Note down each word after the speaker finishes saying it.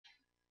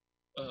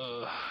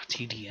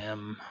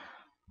TDM.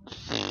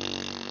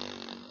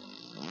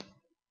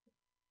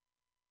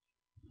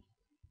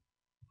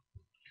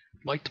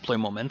 Like to play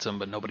Momentum,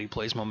 but nobody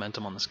plays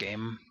Momentum on this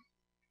game.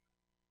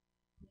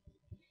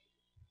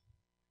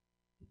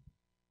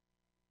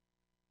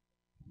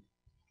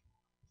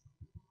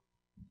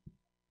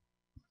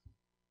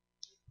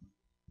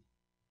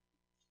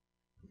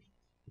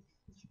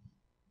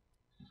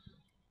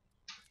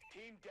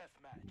 Team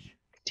deathmatch.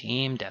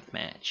 Team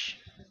Deathmatch.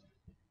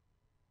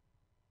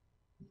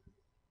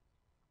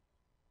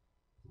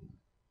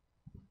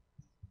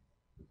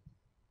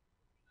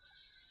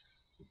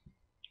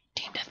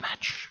 Team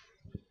Deathmatch.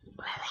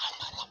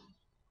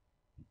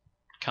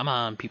 Come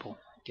on, people.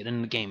 Get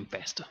in the game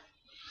faster.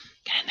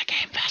 Get in the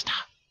game faster.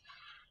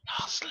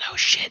 Oh, slow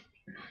shit.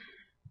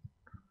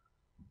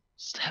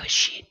 Slow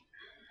shit.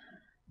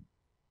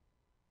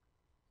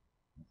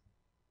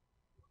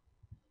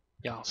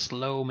 Y'all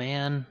slow,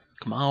 man.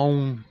 Come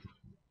on.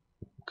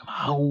 Come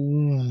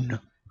on.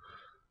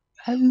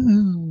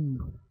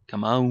 Oh.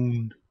 Come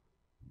on.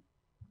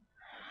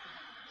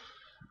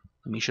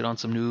 Let me shit on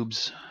some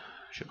noobs.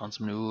 Shit on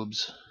some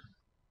noobs.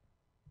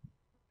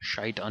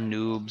 Shite on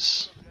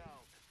noobs.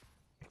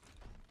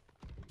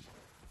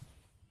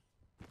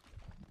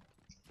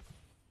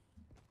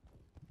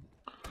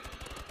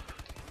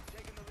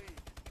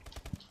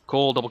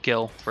 Cool, double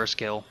kill. First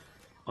kill.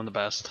 I'm the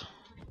best.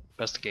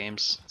 Best of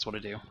games. That's what I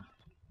do.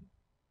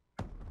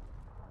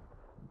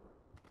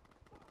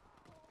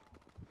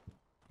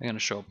 They're gonna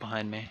show up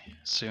behind me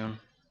soon,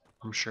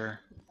 I'm sure.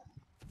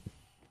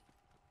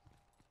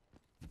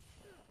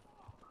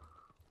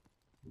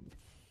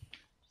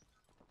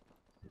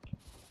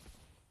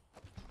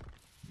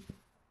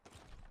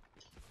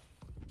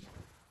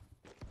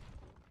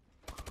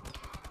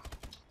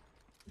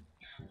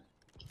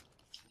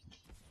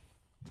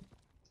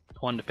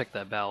 I wanted to pick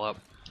that ball up.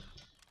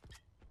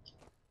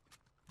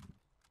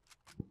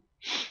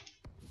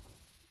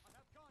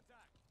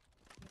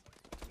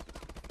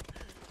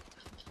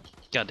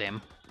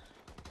 Goddamn.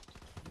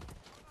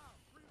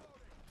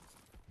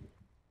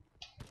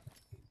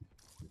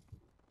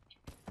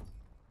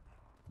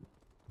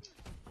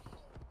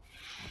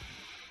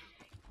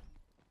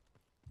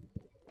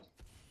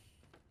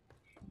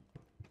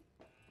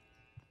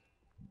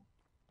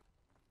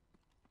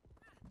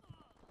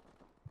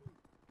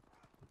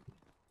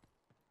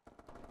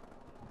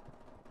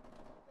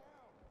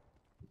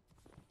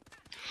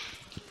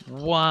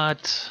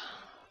 What?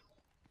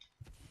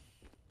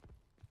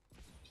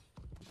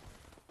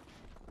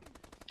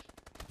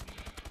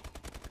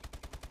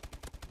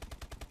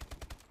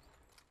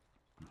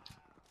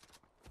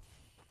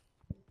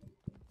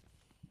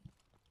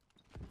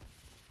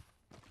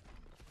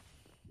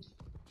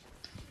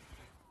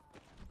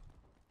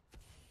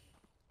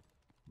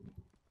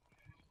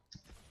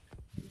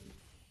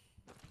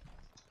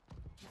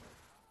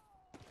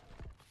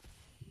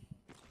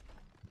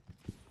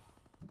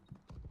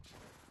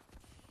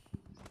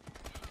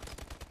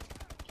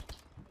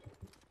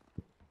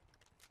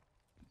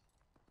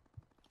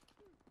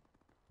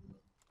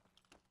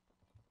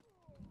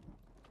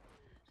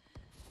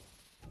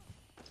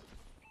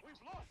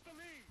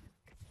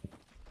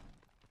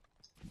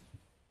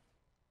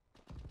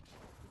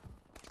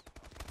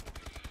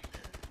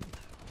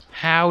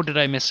 How did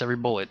I miss every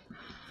bullet?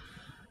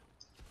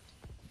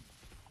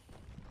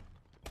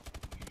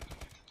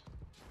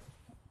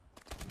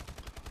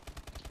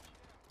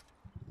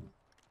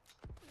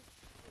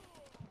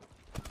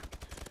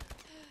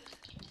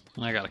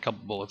 I got a couple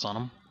bullets on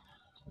him.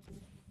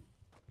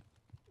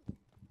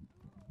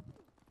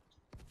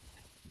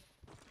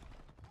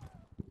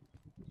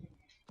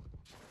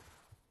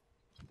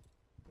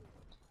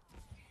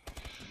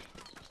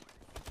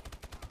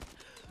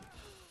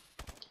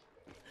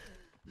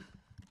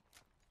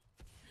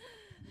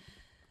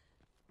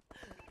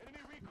 Enemy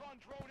recon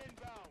drone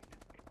inbound.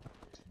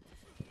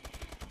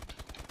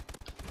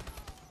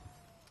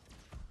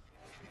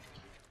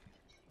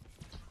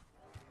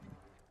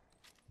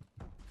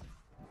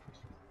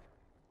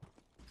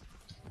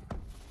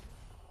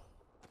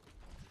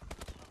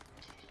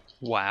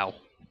 Wow.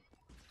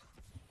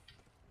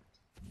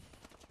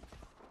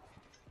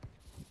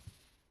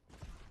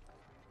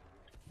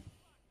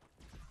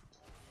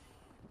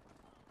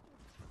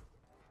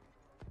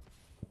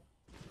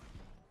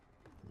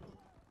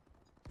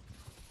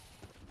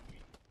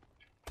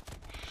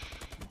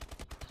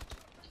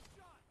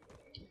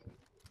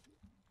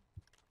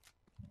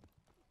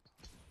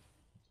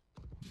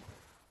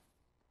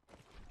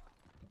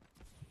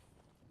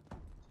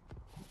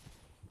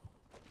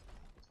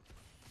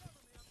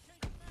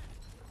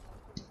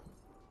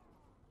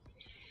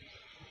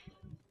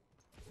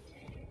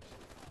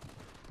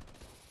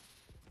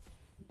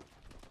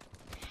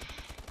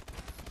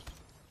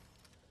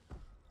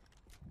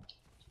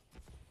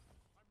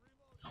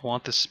 I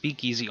want the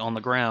speakeasy on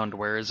the ground.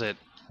 Where is it?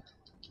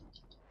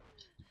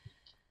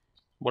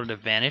 What, did it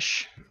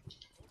vanish?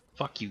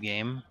 Fuck you,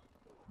 game.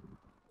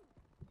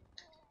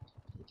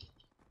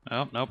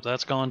 Oh, nope,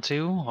 that's gone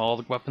too. All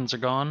the weapons are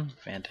gone.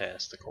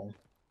 Fantastical.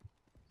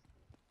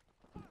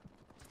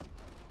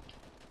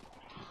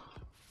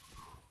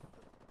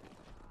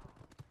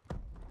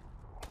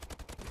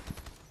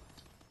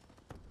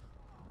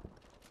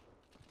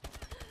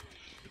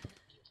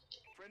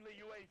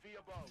 UAV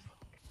above.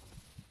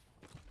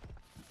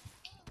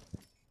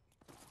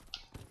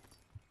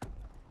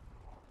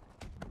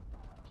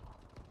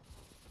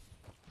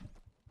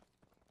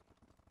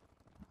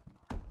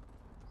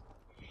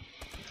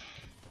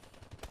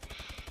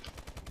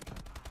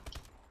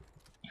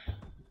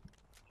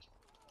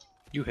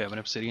 You have an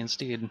obsidian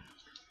steed. UAV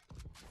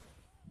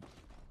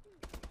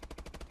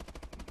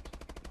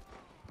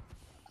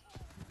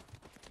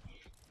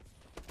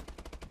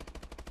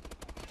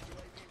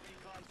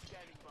recon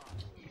standing by.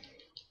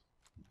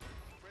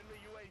 Friendly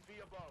UAV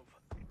above.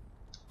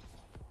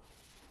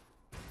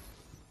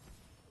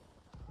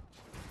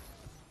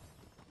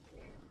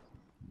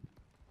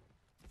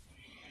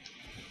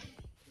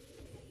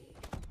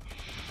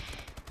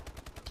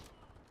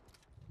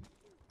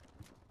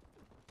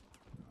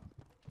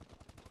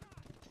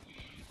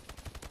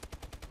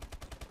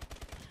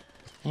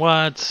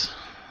 What?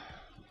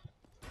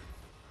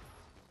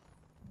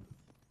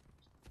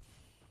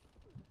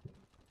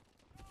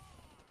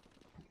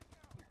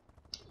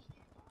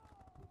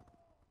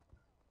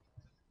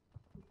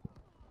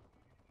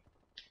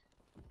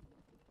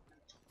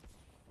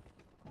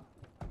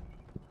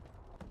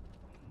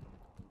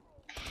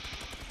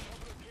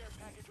 Orbital care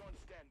package on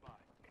standby.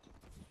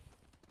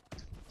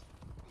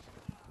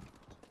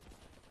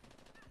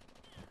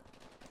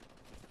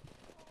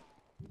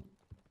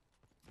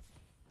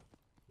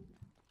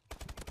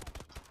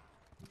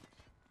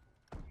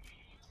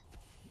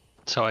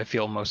 That's how I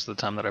feel most of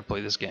the time that I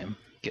play this game.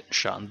 Getting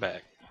shot in the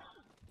back.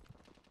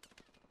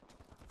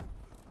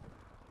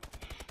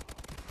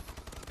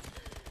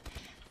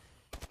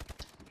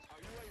 Our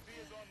UAV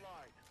is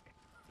online.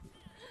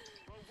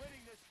 We're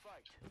winning this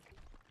fight.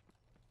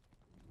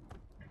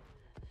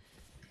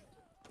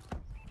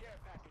 Care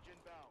package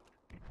inbound.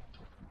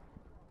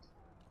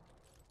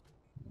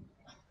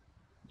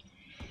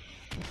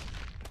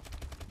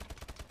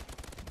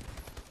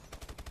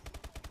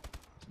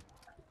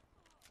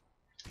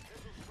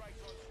 Missile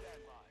strikes on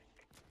standby.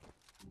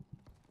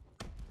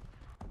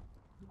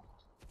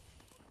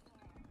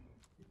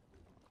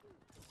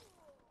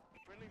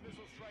 Friendly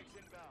missile strikes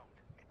inbound.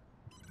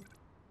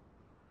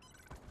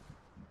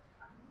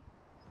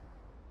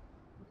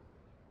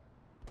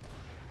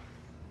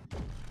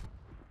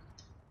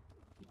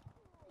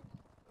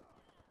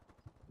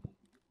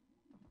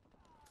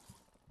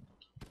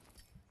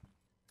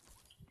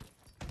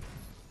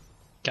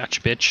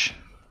 Gotcha, bitch.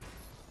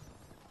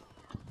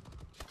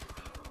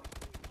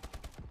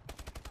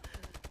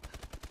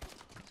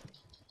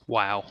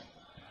 Wow.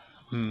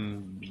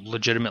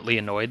 Legitimately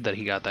annoyed that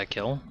he got that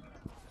kill.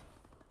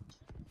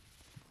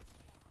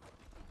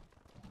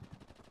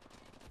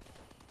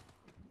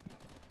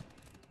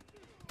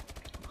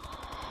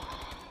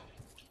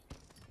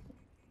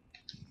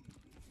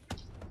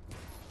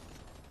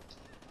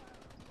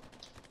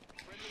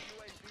 Friendly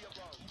UAV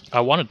above. I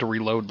wanted to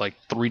reload like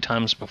 3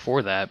 times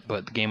before that,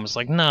 but the game was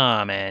like,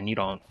 nah, man, you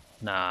don't.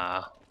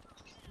 Nah.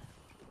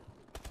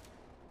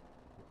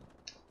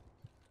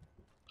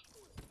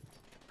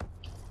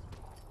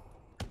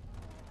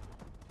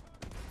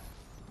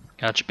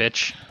 Gotcha,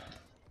 bitch.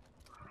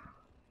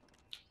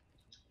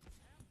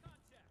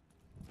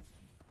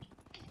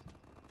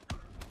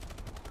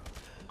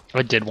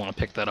 I did want to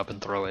pick that up and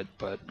throw it,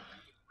 but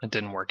it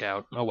didn't work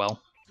out. Oh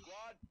well.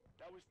 Squad,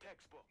 that was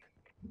textbook.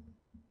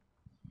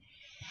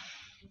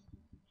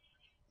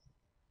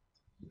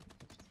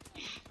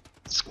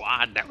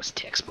 Squad, that was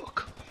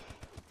textbook.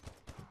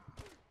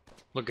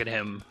 Look at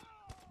him.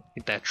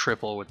 Get that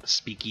triple with the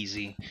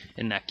speakeasy.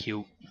 Isn't that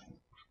cute?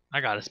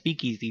 I got a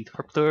speakeasy.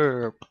 Therp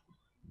therp.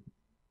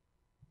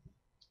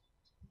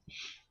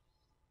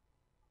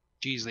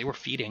 Jeez, they were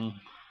feeding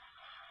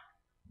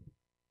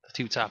the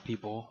 2 top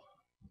people.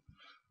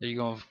 There you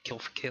go, kill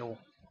for kill.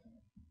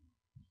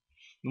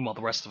 Meanwhile,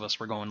 the rest of us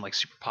were going like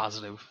super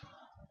positive.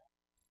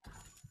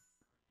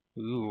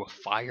 Ooh, a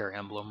fire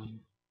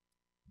emblem.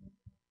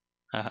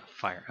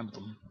 Fire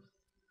emblem.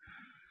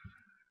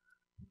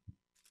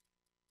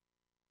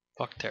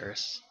 Fuck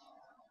terrace.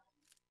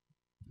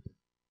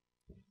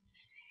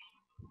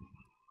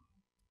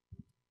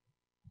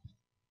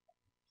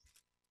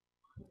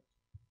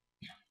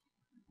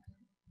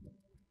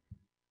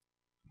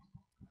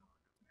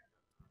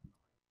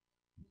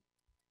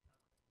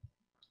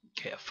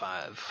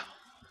 KF5.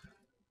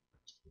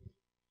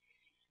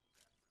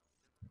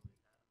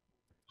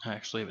 I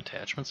actually have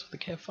attachments for the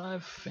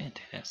KF5.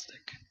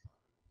 Fantastic.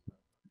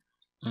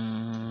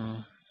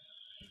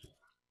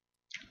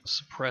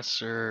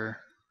 Suppressor.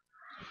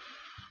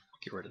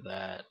 Get rid of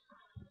that.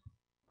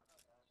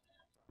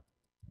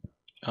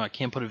 Oh, I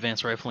can't put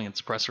advanced rifling and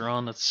suppressor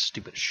on. That's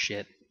stupid as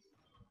shit.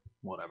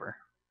 Whatever.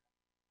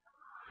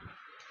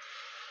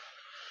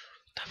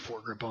 Put that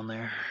foregrip on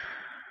there.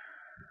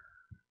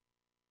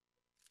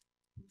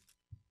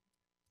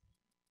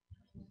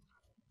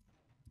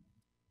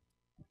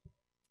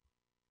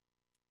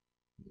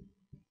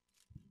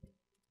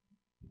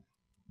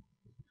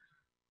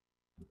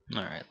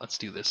 Alright, let's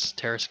do this.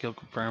 Terra skill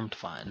confirmed.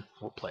 Fine.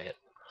 We'll play it.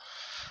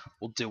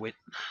 We'll do it.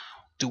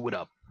 Do it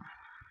up.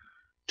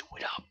 Do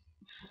it up.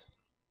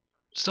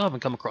 Still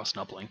haven't come across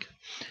an uplink.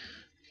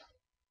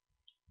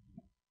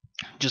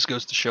 Just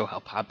goes to show how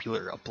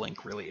popular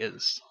uplink really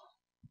is.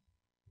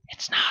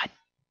 It's not.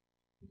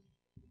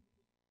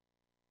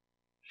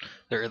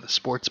 There are the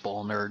sports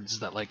ball nerds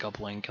that like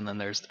uplink, and then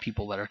there's the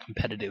people that are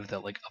competitive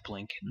that like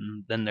uplink,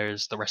 and then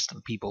there's the rest of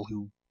the people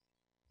who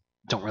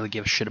don't really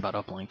give a shit about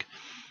uplink.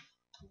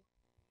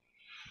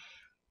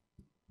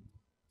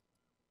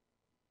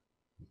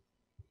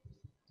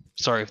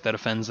 Sorry if that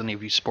offends any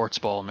of you sports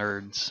ball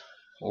nerds,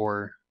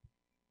 or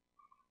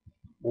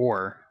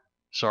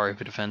sorry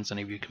if it offends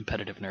any of you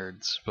competitive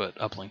nerds, but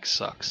uplink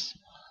sucks.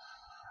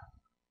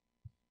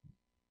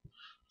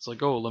 It's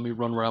like, oh, let me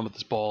run around with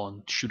this ball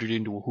and shoot it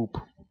into a hoop.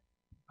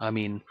 I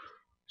mean,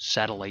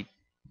 satellite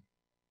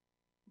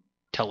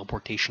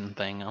teleportation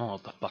thing. I don't know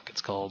what the fuck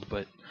it's called,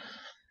 but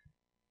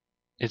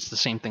it's the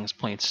same thing as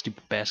playing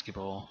stupid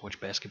basketball, which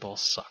basketball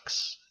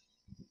sucks.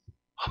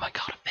 Oh my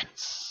god,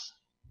 offense.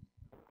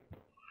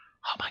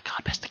 Oh my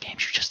god,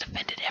 bestatgames, you just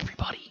offended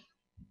everybody.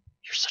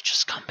 You're such a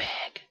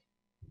scumbag.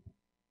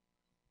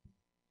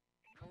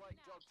 Collect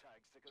dog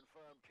tags to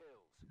confirm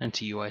kills. And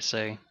to you I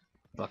say,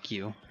 fuck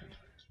you.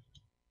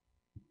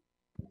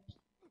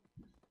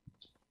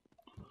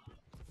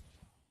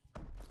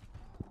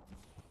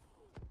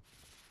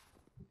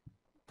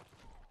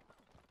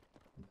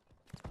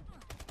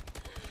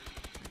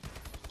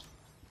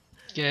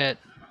 Get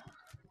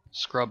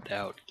scrubbed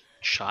out,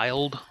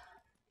 child.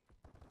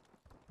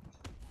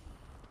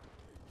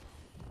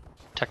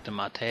 Protecting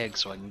my tag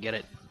so I can get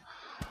it.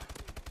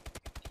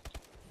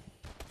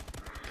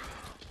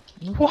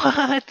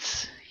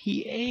 What?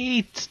 He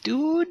ate,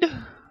 dude. We've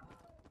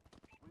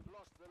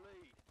lost the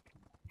lead.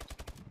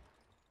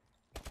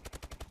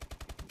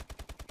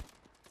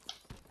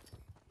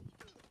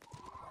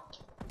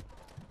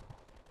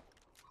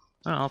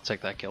 Oh, I'll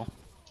take that kill.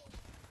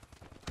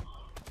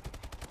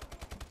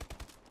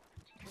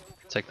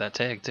 Take that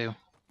tag too.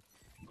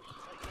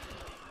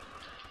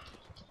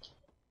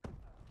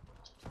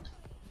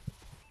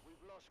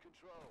 We've lost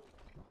control.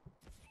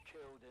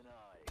 Kill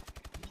denied.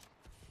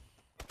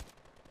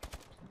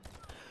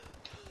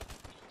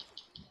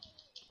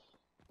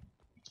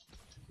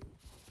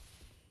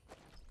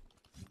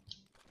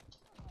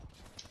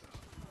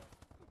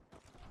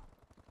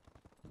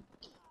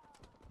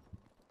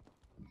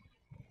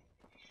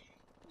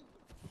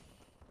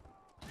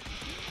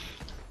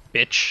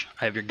 Bitch,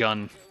 I have your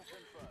gun.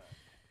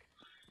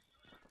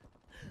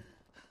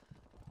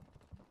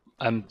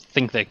 I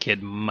think that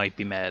kid might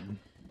be mad.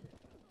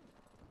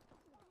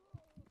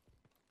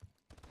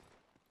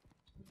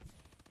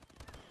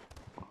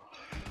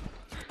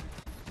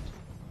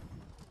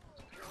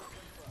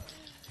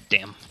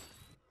 Damn.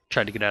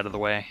 Tried to get out of the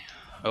way.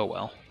 Oh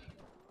well.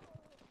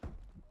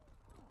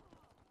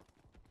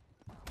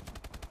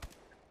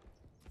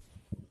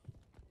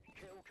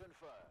 Kill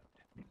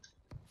confirmed.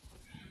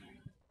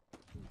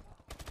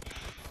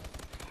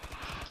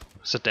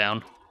 Sit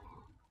down.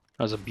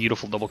 That was a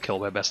beautiful double kill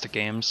by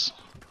bestatgames.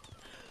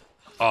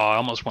 Oh, I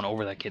almost went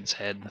over that kid's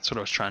head. That's what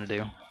I was trying to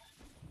do.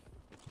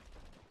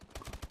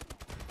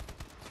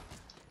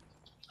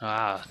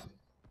 Ah,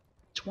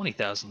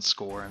 20,000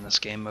 score in this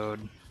game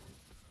mode.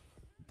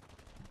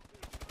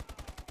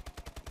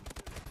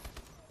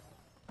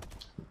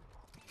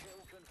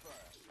 Kill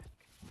confirmed.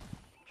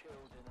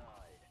 Kill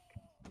denied.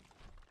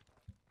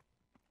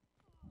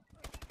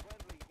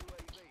 Friendly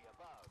UAV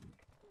above.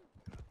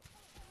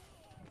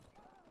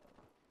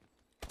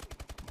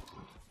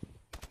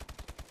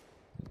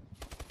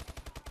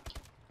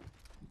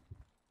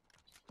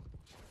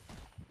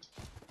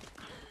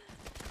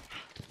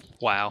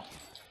 Wow.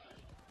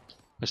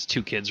 There's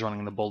two kids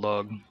running the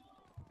bulldog.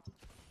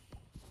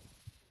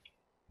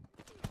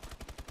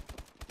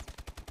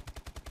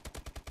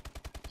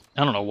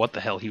 I don't know what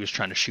the hell he was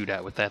trying to shoot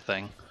at with that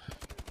thing.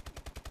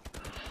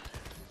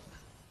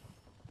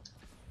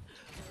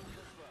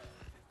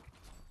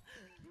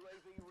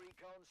 UAV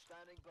recon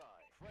standing by.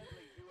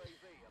 Friendly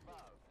UAV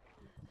above.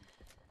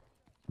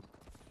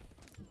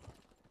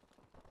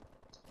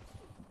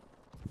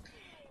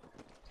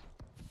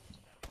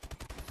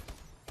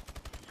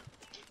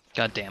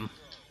 Goddamn.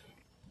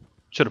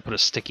 Should have put a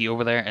sticky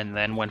over there and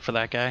then went for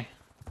that guy.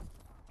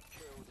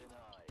 Kill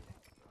denied.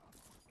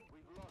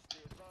 We've lost the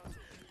advantage.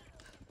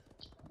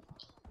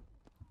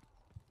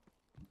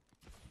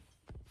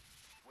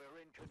 We're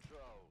in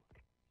control.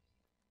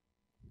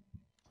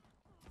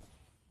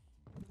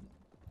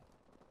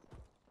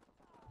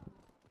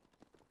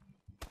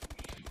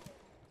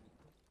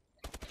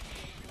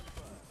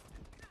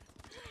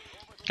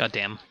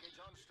 Goddamn. Package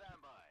on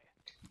standby.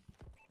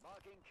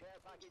 Marking care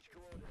package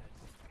coordinates.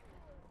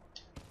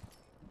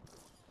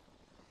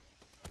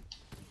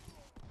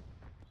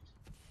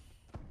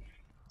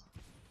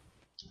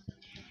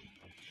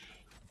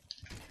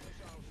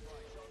 Missile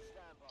strikes on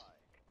standby.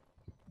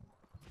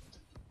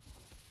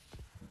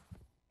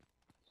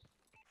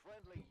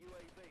 Friendly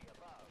UAV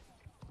above.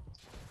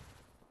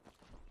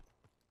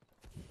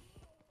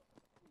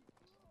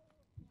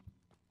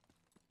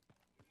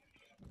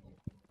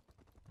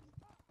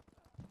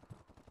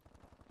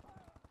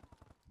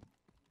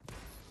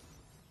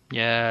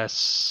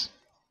 Yes.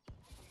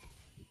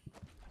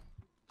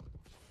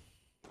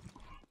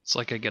 It's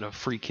like I get a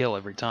free kill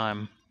every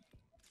time.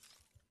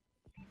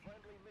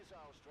 Friendly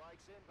missile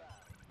strikes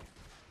inbound.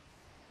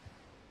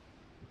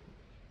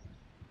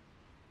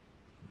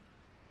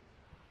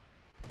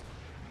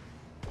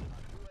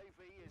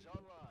 UAV is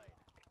online.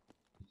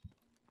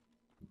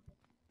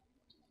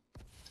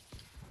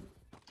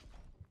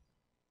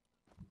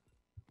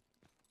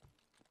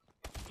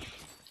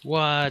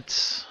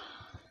 What?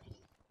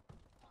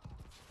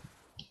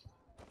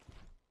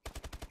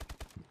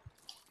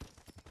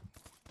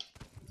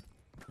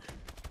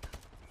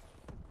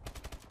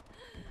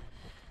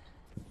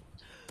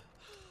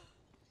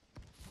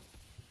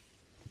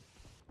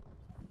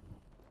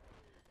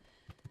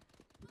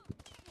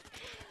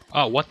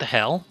 Oh, what the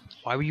hell?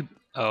 Why were you...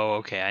 Oh,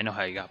 okay, I know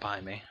how you got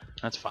behind me.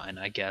 That's fine,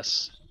 I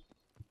guess.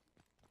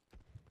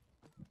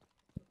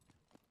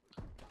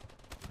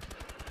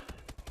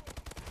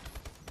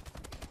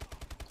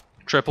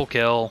 Triple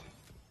kill.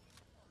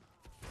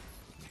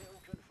 Kill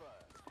confirmed.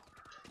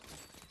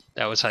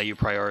 That was how you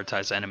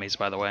prioritize enemies,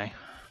 by the way.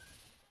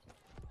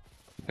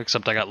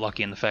 Except I got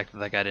lucky in the fact that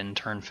that guy didn't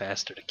turn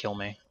faster to kill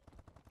me.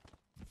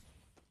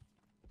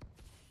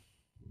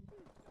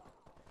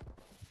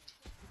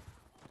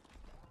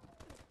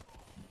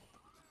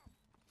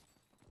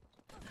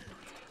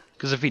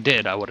 Because if he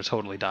did, I would have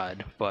totally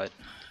died, but...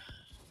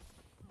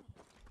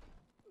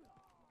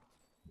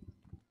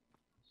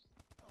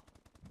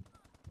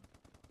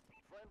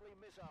 Friendly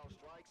missile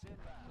strikes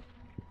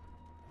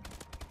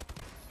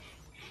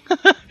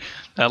inbound.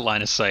 That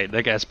line of sight,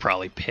 that guy's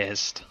probably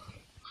pissed.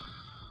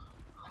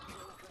 Kill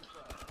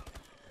confirmed.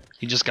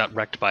 He just got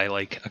wrecked by,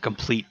 like, a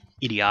complete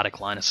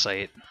idiotic line of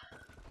sight.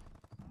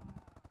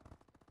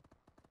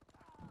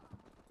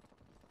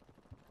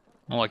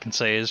 All I can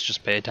say is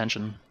just pay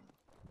attention.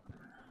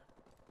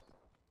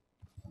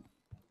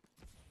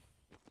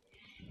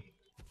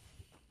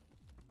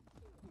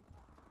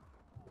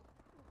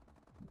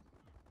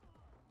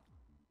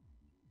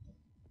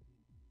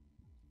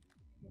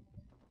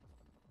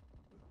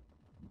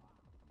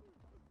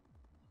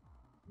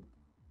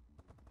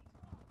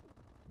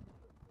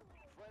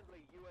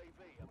 Friendly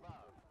UAV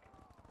above.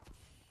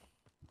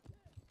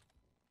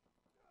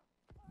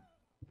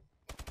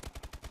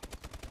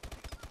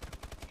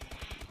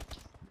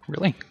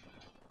 Really?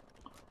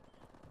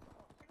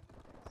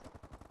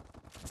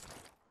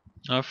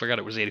 Oh, I forgot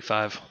it was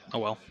 85. Oh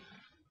well.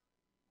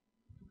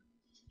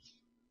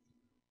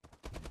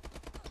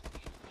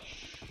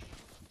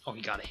 Oh,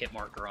 he got a hit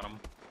marker on him.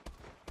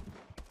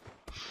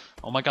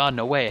 Oh my god,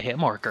 no way, a hit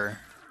marker.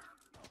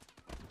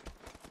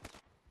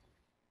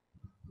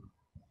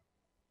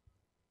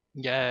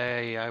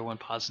 Yay, I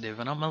went positive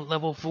and I'm at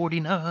level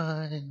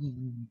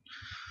 49.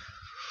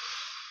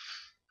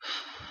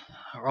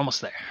 We're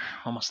almost there.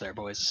 Almost there,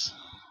 boys.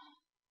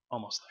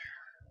 Almost there.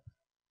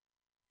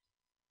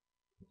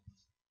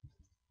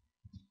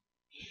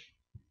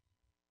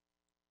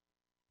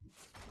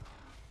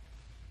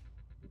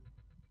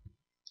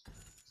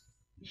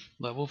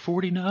 Level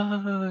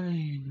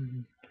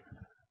 49.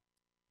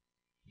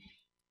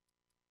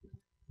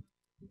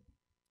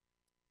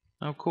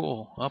 Oh,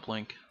 cool.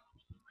 Uplink.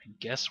 I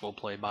guess we'll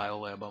play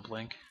Biolab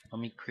Uplink. Let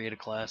me create a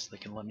class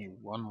that can let me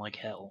run like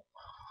hell.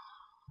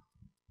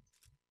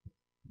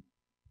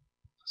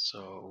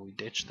 So we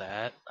ditch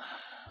that.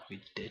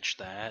 We ditch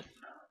that.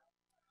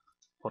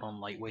 Put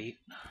on lightweight.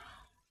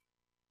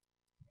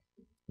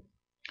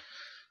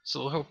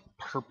 So the whole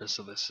purpose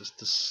of this is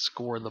to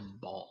score the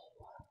ball.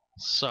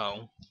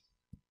 So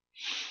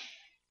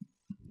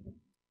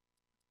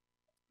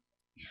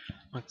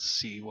let's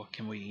see, what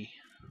can we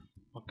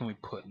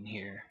put in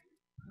here?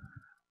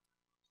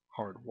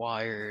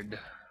 Hardwired,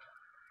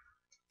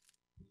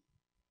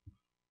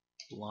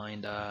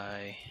 blind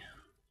eye,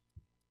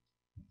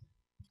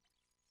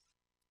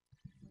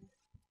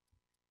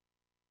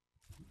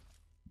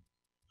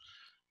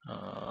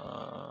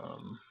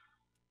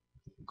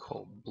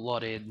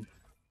 cold-blooded.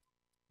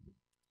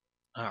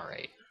 All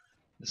right,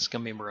 this is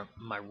gonna be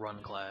my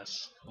run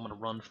class. I'm gonna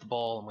run for the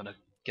ball. I'm gonna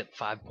get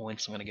 5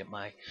 points. I'm gonna get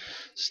my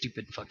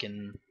stupid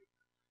fucking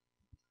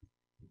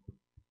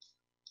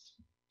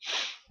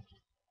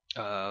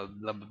blah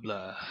blah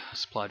blah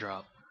supply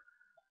drop.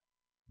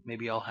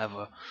 Maybe I'll have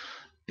a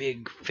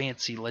big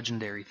fancy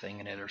legendary thing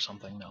in it or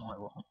something. No, I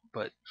won't.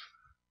 But